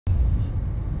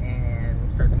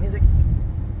start the music.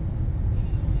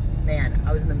 Man,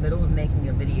 I was in the middle of making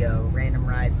a video, Random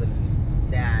Rides with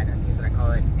Dad, I think is what I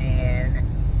call it, and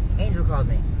Angel called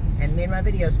me and made my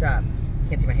video stop.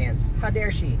 Can't see my hands. How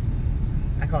dare she?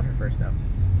 I called her first though,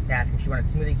 to ask if she wanted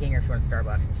Smoothie King or if she wanted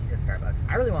Starbucks, and she said Starbucks.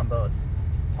 I really want both.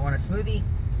 I want a smoothie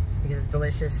because it's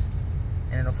delicious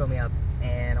and it'll fill me up,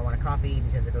 and I want a coffee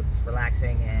because it's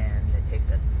relaxing and it tastes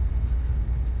good.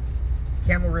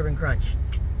 Caramel Ribbon Crunch,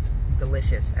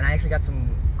 delicious. And I actually got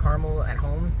some caramel at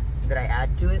home that I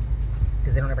add to it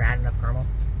because they don't ever add enough caramel.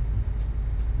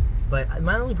 But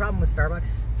my only problem with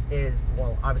Starbucks is,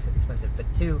 well, obviously it's expensive, but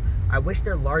two, I wish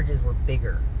their larges were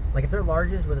bigger. Like if their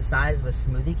larges were the size of a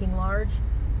Smoothie King large,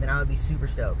 then I would be super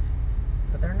stoked.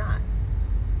 But they're not.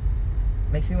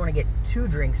 Makes me want to get 2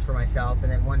 drinks for myself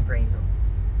and then 1 for Angel.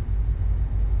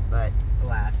 But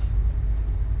alas,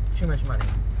 too much money.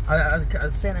 I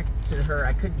was saying to her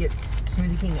I could get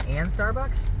Smoothie King and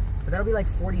Starbucks, but that'll be like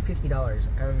 $40, $50.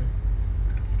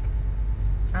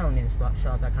 I don't need to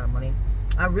shell out that kind of money.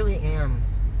 I really am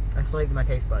a slave to my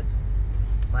taste buds.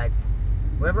 Like,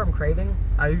 whatever I'm craving,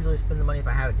 I usually spend the money if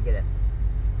I have it to get it.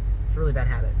 It's a really bad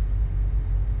habit.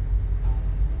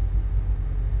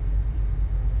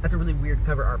 That's a really weird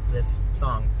cover art for this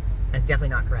song, and it's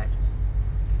definitely not correct.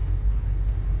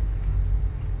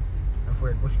 That's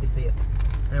weird. Wish you could see it.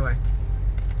 Anyway.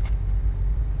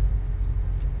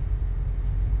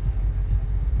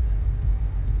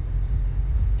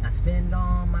 I spend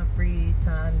all my free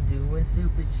time doing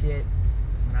stupid shit,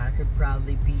 and I could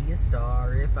probably be a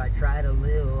star if I tried a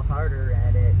little harder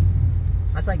at it.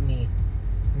 That's like me.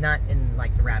 Not in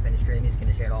like the rap industry, the music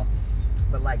industry at all,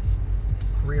 but like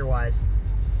career-wise.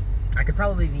 I could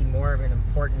probably be more of an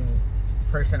important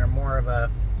person or more of a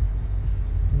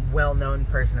well-known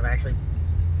person if I actually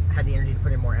had the energy to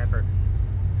put in more effort.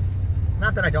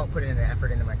 Not that I don't put in an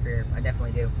effort into my career, I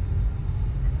definitely do.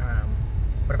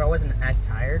 But if I wasn't as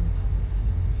tired,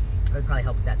 it would probably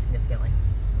help with that significantly.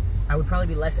 I would probably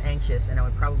be less anxious, and I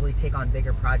would probably take on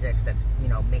bigger projects that's, you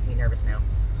know, make me nervous now.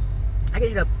 I get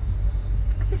hit up,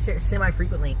 I say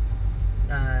semi-frequently,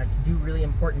 to do really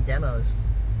important demos,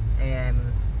 and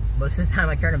most of the time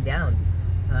I turn them down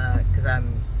because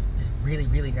I'm just really,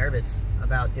 really nervous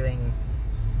about doing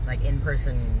like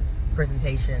in-person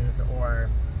presentations or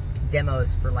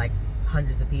demos for like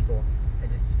hundreds of people.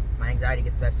 My anxiety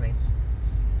gets the best of me.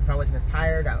 If I wasn't as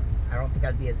tired, I don't think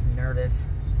I'd be as nervous,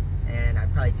 and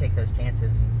I'd probably take those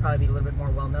chances and probably be a little bit more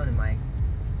well-known in my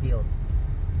field.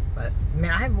 But,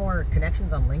 man, I have more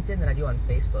connections on LinkedIn than I do on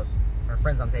Facebook, or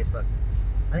friends on Facebook.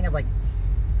 I think I have like,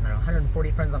 I don't know,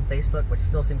 140 friends on Facebook, which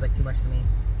still seems like too much to me.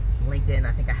 LinkedIn,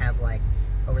 I think I have like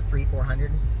over 300-400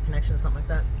 connections, something like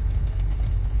that.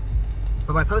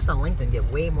 But my posts on LinkedIn get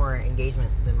way more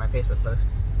engagement than my Facebook posts.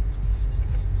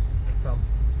 So,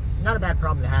 not a bad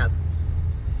problem to have.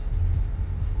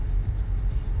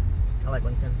 I like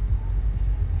LinkedIn.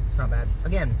 It's not bad.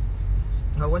 Again,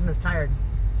 if I wasn't as tired,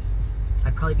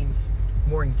 I'd probably be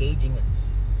more engaging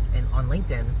on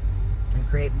LinkedIn and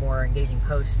create more engaging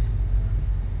posts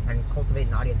and cultivate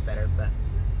an audience better, but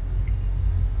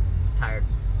tired.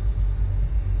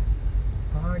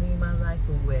 Party my life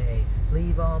away,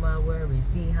 leave all my worries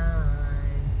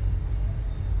behind.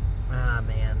 Ah,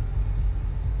 man.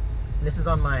 This is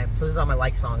on my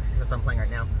like songs. That's what I'm playing right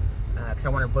now. Because I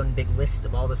want a one big list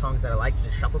of all the songs that I like to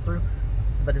just shuffle through.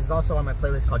 But this is also on my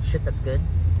playlist called Shit That's Good.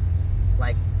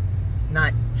 Like,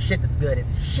 not shit that's good,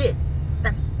 it's shit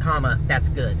that's that's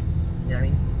good. You know what I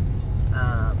mean?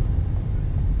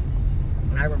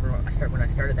 And I remember when I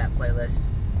started that playlist,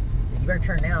 you better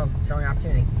turn now, it's only an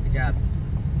opportunity. Good job.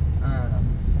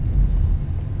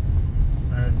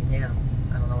 Yeah,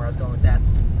 I don't know where I was going with that.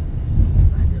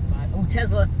 Oh,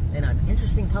 Tesla in an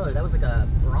interesting color. That was like a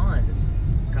bronze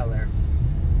color.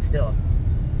 Still,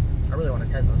 I really want a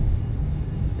Tesla.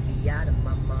 To be out of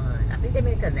my mind. I think they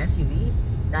make an SUV.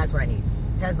 That's what I need.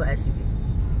 Tesla SUV.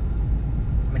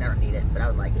 I mean, I don't need it, but I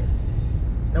would like it.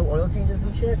 No oil changes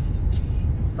and shit.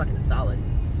 Fucking solid.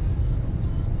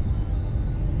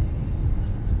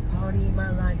 Party my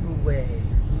life away.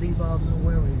 Leave all the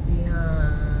worries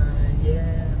behind.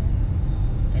 Yeah.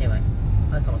 Anyway,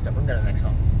 that's almost up. We're going to the next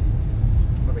song.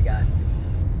 What we got?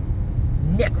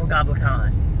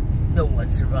 Necrogoblicon. No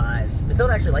one survives.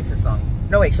 Matilda actually likes this song.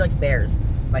 No, wait, she likes Bears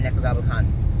by Necrogoblicon.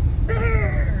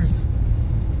 Bears!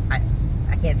 I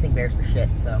can't sing Bears for shit,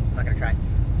 so I'm not gonna try.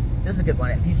 This is a good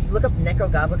one. If you look up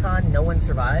Necrogoblicon, No One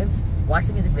Survives, watch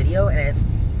the music video, and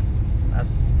that's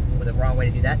the wrong way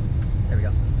to do that. There we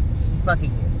go. It's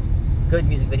fucking good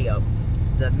music video.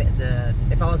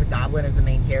 It follows a goblin as the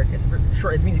main character. It's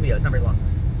short. It's a music video. It's not very long,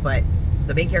 but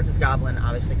the main character is a goblin.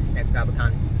 Obviously, it's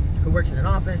Necrogoblicon. who works in an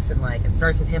office, and like it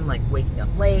starts with him like waking up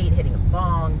late, hitting a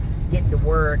bong, getting to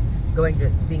work,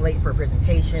 being late for a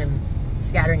presentation,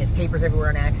 scattering his papers everywhere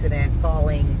on accident,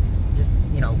 falling, just,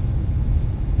 you know,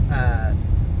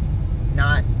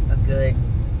 not a good,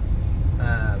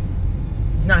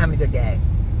 he's not having a good day.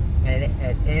 And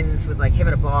it ends with like him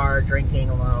at a bar, drinking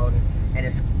alone, and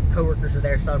his coworkers are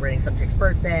there celebrating some chick's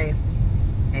birthday,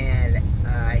 and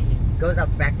he goes out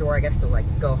the back door, I guess, to like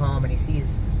go home, and he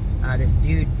sees this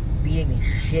dude beating the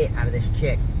shit out of this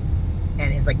chick,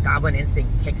 and his like goblin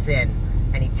instinct kicks in,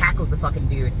 and he tackles the fucking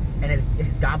dude, and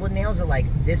his goblin nails are like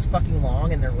this fucking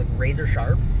long, and they're like razor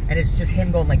sharp, and it's just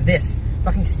him going like this,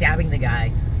 fucking stabbing the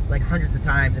guy like hundreds of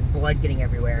times, and blood getting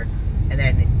everywhere. And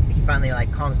then he finally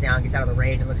like calms down, gets out of the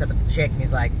rage, and looks up at the chick, and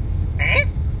he's like, eh?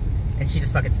 And she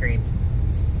just fucking screams.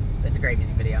 It's a great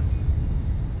music video.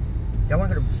 Do I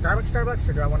want to go to Starbucks,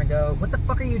 or do I want to go... What the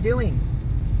fuck are you doing?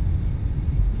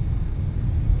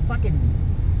 Fucking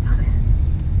dumbass.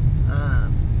 I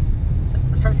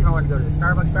was trying to see if I wanted to go to the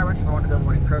Starbucks, or if I wanted to go to the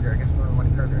one in Kroger. I guess we're going to the one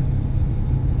in Kroger.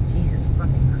 Jesus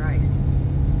fucking Christ.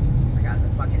 That guy's a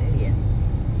fucking idiot.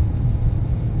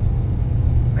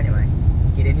 Anyway,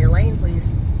 get in your lane, please.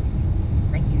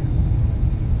 Thank you.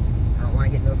 I don't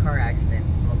want to get into a car accident.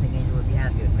 I don't think Angel would be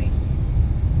happy with me.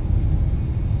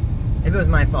 If it was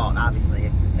my fault,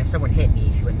 obviously. If someone hit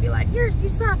me, she wouldn't be like, you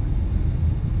suck.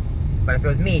 But if it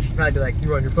was me, she'd probably be like, you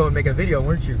were on your phone making a video,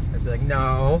 weren't you? I'd be like,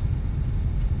 no.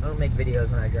 I don't make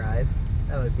videos when I drive.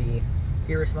 That would be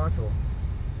irresponsible.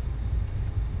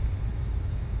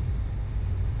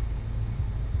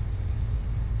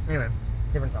 Anyway,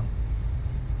 different song.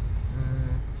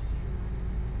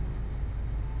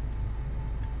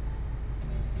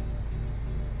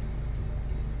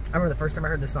 I remember the first time I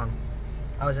heard this song.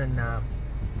 I was in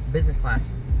business class,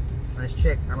 and this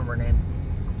chick, I remember her name,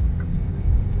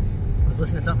 was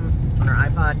listening to something on her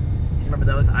iPod. Do you remember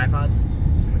those iPods?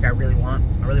 Which I really want.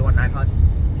 I really want an iPod.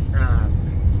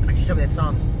 And she showed me this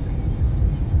song.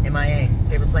 MIA,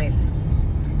 Paper Planes.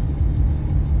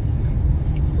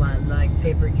 Fly like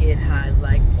paper, get high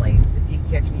like planes. If you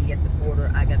catch me at the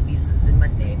border, I got visas in my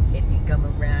name. If you come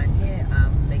around here,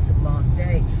 I'll make them all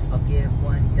day. I'll get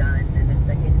one done in a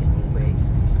second if you wait.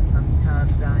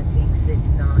 Sometimes I think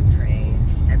sitting on trains.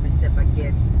 Every step I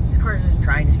get, this car is just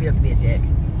trying to speed up to be a dick.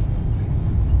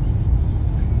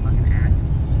 Fucking ass.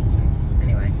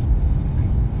 Anyway.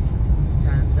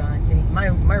 Sometimes I think...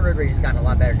 My road rage has gotten a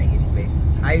lot better than it used to be.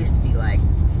 I used to be, like,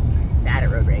 bad at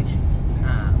road rage.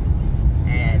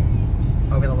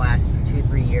 And over the last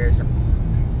 2-3 years, I've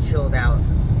chilled out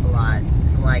a lot.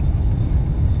 So I'm like,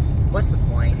 what's the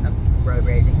point of road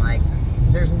raging? Like,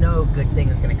 there's no good thing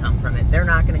that's going to come from it. They're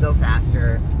not going to go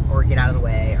faster or get out of the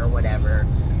way or whatever.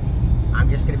 I'm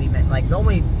just going to be, like,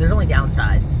 there's only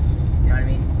downsides. You know what I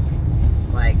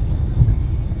mean? Like,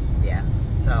 yeah.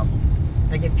 So,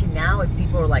 like, if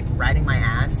people are, like, riding my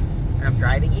ass and I'm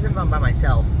driving, even if I'm by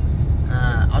myself,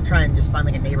 I'll try and just find,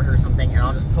 like, a neighborhood or something, and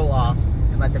I'll just pull off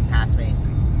and let them pass me.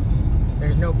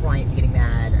 There's no point in getting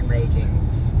mad and raging.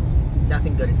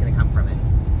 Nothing good is going to come from it.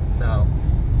 So,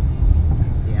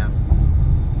 yeah.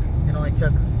 It only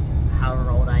took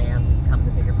however old I am to become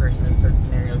the bigger person in certain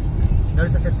scenarios.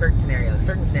 Notice I said certain scenarios.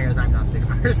 Certain scenarios I'm not the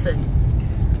bigger person,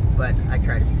 but I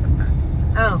try to be sometimes.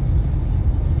 Oh,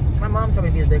 my mom told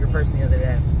me to be the bigger person the other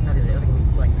day. Not the other day, it was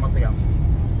like a month ago.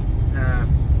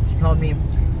 She called me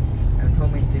and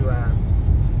told me to,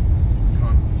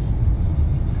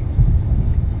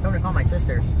 told me to call my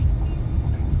sister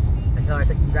and tell her I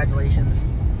said congratulations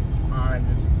on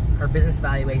her business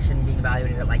valuation being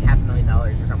evaluated at like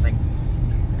 $500,000 or something.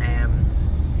 And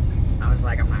I was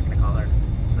like, I'm not gonna call her.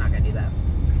 I'm not gonna do that.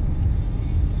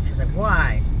 She was like,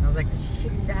 why? I was like, she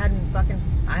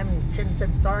hadn't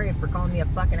said sorry for calling me a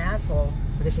fucking asshole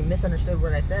because she misunderstood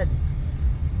what I said.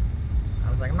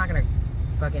 I was like, I'm not gonna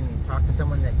fucking talk to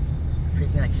someone that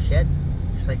treats me like shit.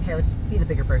 She's like, Taylor, just be the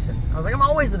bigger person. I was like, I'm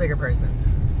always the bigger person.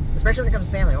 Especially when it comes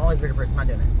to family, I'm always the bigger person. I'm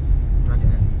not doing it. I'm not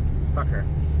doing it. Fuck her.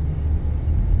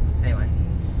 Anyway.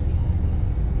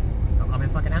 Don't call me a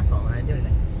fucking asshole when I didn't do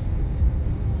anything.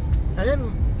 And then,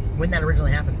 when that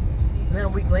originally happened, and then a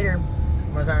week later,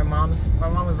 when I was at my mom's, my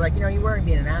mom was like, you know, you weren't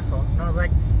being an asshole. And I was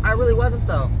like, I really wasn't,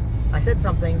 though. I said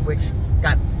something which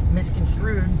got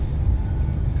misconstrued,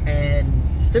 and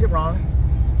she took it wrong,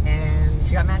 and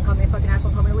she got mad and called me a fucking asshole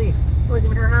and told me to leave. It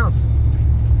wasn't even her house.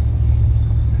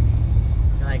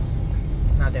 Like,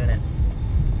 not doing it.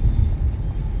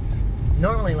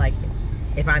 Normally, like,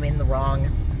 if I'm in the wrong,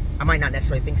 I might not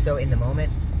necessarily think so in the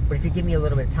moment, but if you give me a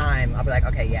little bit of time, I'll be like,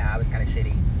 okay, yeah, I was kind of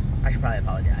shitty. I should probably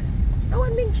apologize. I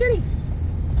wasn't being shitty.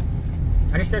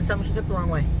 I just said something she took the wrong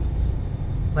way.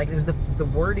 Like, it was the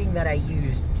wording that I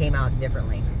used came out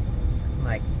differently.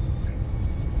 Like,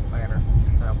 whatever.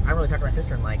 So, I haven't really talked to my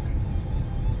sister in, like,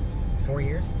 4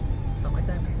 years? Something like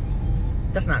that.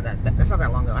 That's not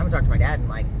that long ago. I haven't talked to my dad in,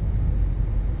 like,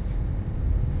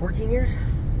 14 years?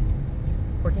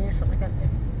 14 years, something like that. Yeah.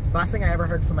 The last thing I ever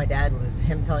heard from my dad was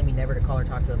him telling me never to call or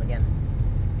talk to him again.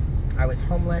 I was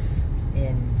homeless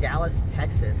in Dallas,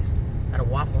 Texas, at a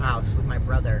Waffle House with my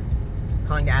brother,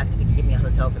 calling to ask if he could give me a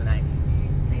hotel for the night.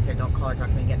 And he said, don't call or talk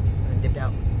to me again, and then dipped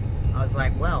out. I was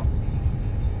like, well,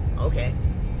 okay.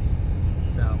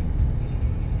 So,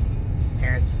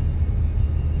 parents.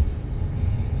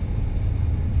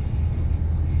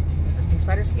 Was this Pink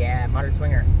Spiders? Yeah, Modern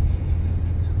Swinger.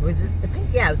 Was it the Pink?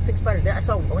 Yeah, it was the Pink Spiders.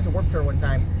 I went to Warped Tour one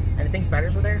time, and the Pink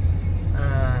Spiders were there.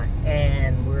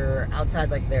 And we're outside,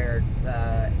 like, their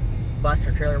bus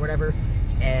or trailer or whatever,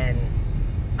 and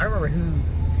I don't remember who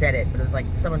said it, but it was like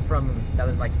someone from that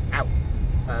was like out,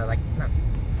 like not.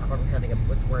 I'm trying to think of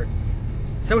what's the word.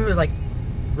 Someone who was like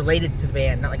related to the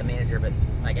band, not like a manager, but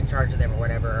like in charge of them or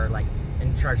whatever, or like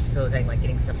in charge of facilitating, like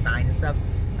getting stuff signed and stuff.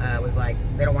 Was like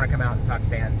they don't want to come out and talk to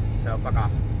fans, so fuck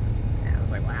off. And I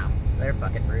was like, wow, they're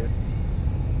fucking rude.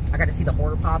 I got to see the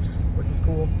Horror Pops, which was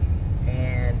cool,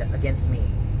 and Against Me.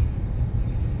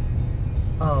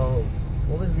 Oh,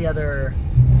 what was the other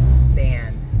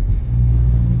band?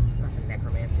 Not the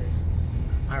Necromancers.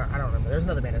 I don't remember. There's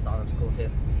another band I saw that was cool too.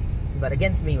 But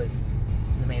Against Me was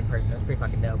the main person. It was pretty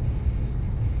fucking dope.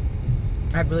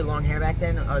 I had really long hair back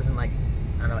then. I was in like,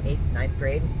 I don't know, 8th, 9th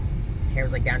grade. Hair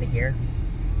was like down to here.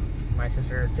 My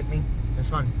sister took me. It was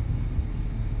fun.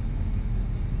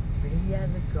 Pretty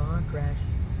as a car crash.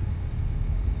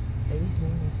 Baby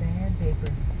swinging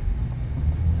sandpaper.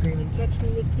 Screaming, catch me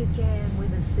if you can,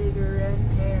 with a cigarette in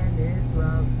hand is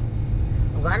love.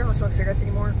 I'm glad I don't smoke cigarettes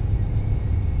anymore.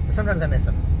 But sometimes I miss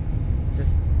them.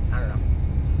 Just, I don't know.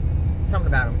 Something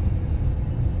about them.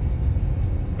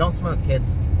 Don't smoke, kids.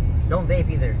 Don't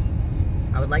vape either.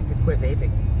 I would like to quit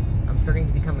vaping. I'm starting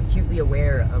to become acutely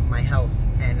aware of my health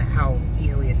and how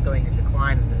easily it's going to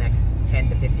decline in the next 10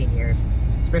 to 15 years.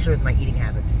 Especially with my eating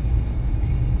habits.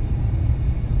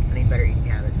 I need better eating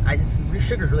habits.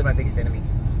 Sugar's really my biggest enemy.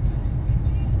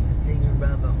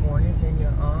 Rub a hornet in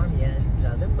your arm, yeah.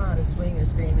 Another modern swinger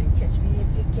screaming, catch me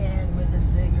if you can, with a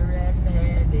cigarette in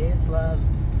hand, it's love.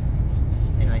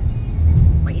 Anyway,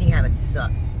 my eating habits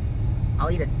suck.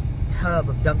 I'll eat a tub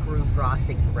of Dunkaroo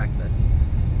frosting for breakfast.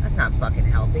 That's not fucking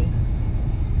healthy.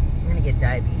 I'm gonna get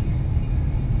diabetes.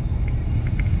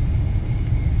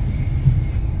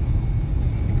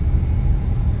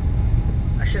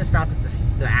 I should have stopped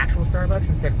at the actual Starbucks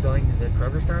instead of going to the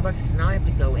Kroger Starbucks, because now I have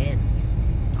to go in.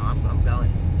 I'm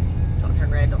going. Don't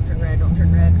turn red, don't turn red, don't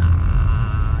turn red.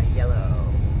 Ah, yellow.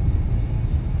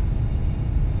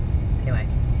 Anyway.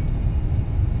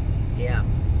 Yeah.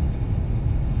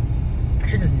 I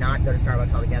should just not go to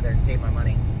Starbucks altogether and save my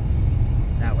money.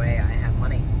 That way I have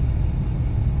money.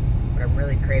 But I'm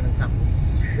really craving something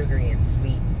sugary and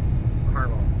sweet.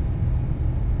 Caramel.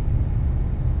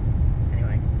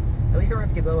 Anyway. At least I don't have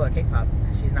to get Bilbo a cake pop,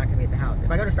 because she's not going to be at the house.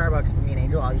 If I go to Starbucks for me and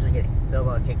Angel, I'll usually get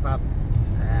Bilbo a cake pop.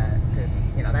 Because,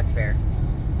 you know, that's fair.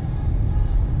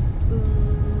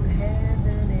 Ooh,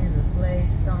 heaven is a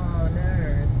place on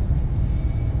earth.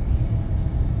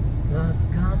 Love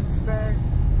comes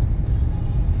first.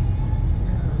 A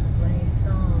place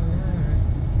on earth.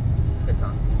 It's a good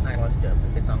song. I'm not gonna listen to it, but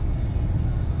it's a good song.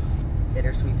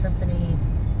 Bittersweet Symphony.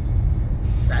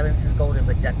 Silence is golden,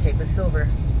 but duct tape is silver.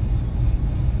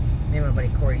 Me and my buddy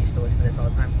Corey used to listen to this all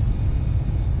the time.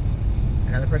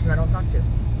 Another person I don't talk to.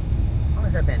 How long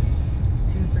has that been?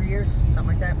 2-3 years? Something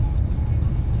like that?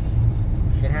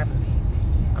 Shit happens.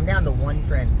 I'm down to one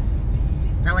friend.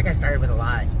 Not like I started with a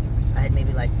lot. I had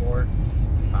maybe like 4,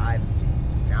 5.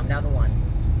 Now I'm down to one.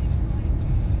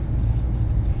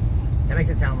 That makes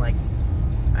it sound like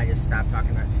I just stopped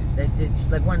talking about it.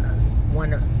 Like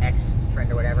one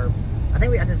ex-friend or whatever. I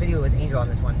think we had this video with Angel on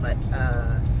this one, but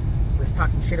was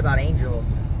talking shit about Angel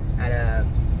at a,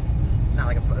 not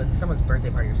like a, it was someone's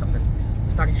birthday party or something.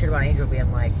 Was talking shit about Angel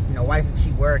being like, you know, why doesn't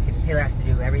she work and Taylor has to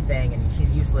do everything and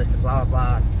she's useless and blah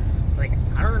blah blah. It's like,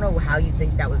 I don't know how you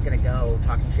think that was gonna go,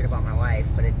 talking shit about my wife,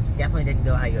 but it definitely didn't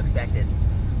go how you expected.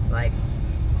 It's like,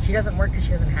 she doesn't work because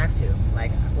she doesn't have to.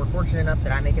 Like, we're fortunate enough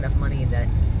that I make enough money that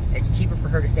it's cheaper for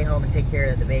her to stay home and take care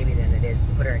of the baby than it is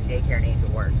to put her in daycare and Angel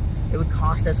work. It would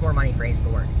cost us more money for Angel to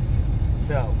work.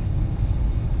 So,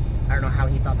 I don't know how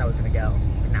he thought that was gonna go.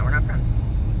 But now we're not friends.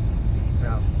 So,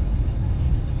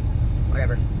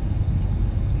 whatever.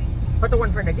 But the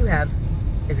one friend I do have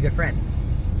is a good friend.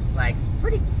 Like,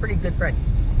 pretty good friend.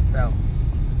 So,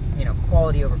 you know,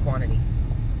 quality over quantity.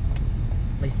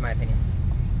 at least in my opinion.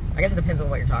 I guess it depends on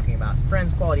what you're talking about.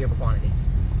 Friends, quality over quantity.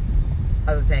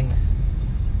 Other things,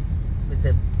 it's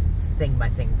a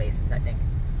thing-by-thing basis, I think.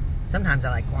 Sometimes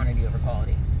I like quantity over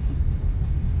quality.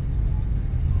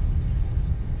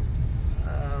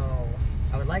 Oh,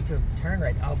 I would like to turn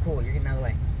right. Oh, cool, you're getting out of the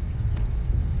way.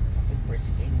 Fucking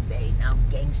Biscayne Bay. Now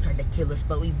gangs tried to kill us,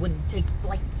 but we wouldn't take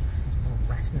flight. Oh,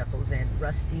 rust knuckles and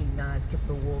rusty knives kept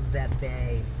the wolves at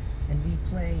bay. And we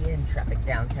play in traffic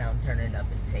downtown, turn it up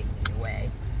and take me away.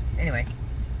 Anyway,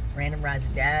 Random Rise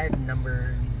of Dad,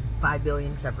 number 5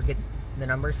 billion, because I forget the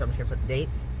number, so I'm just going to put the date.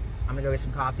 I'm going to go get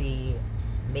some coffee,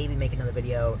 maybe make another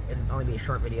video. It'll only be a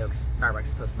short video because Starbucks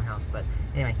is close to my house. But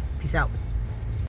anyway, peace out.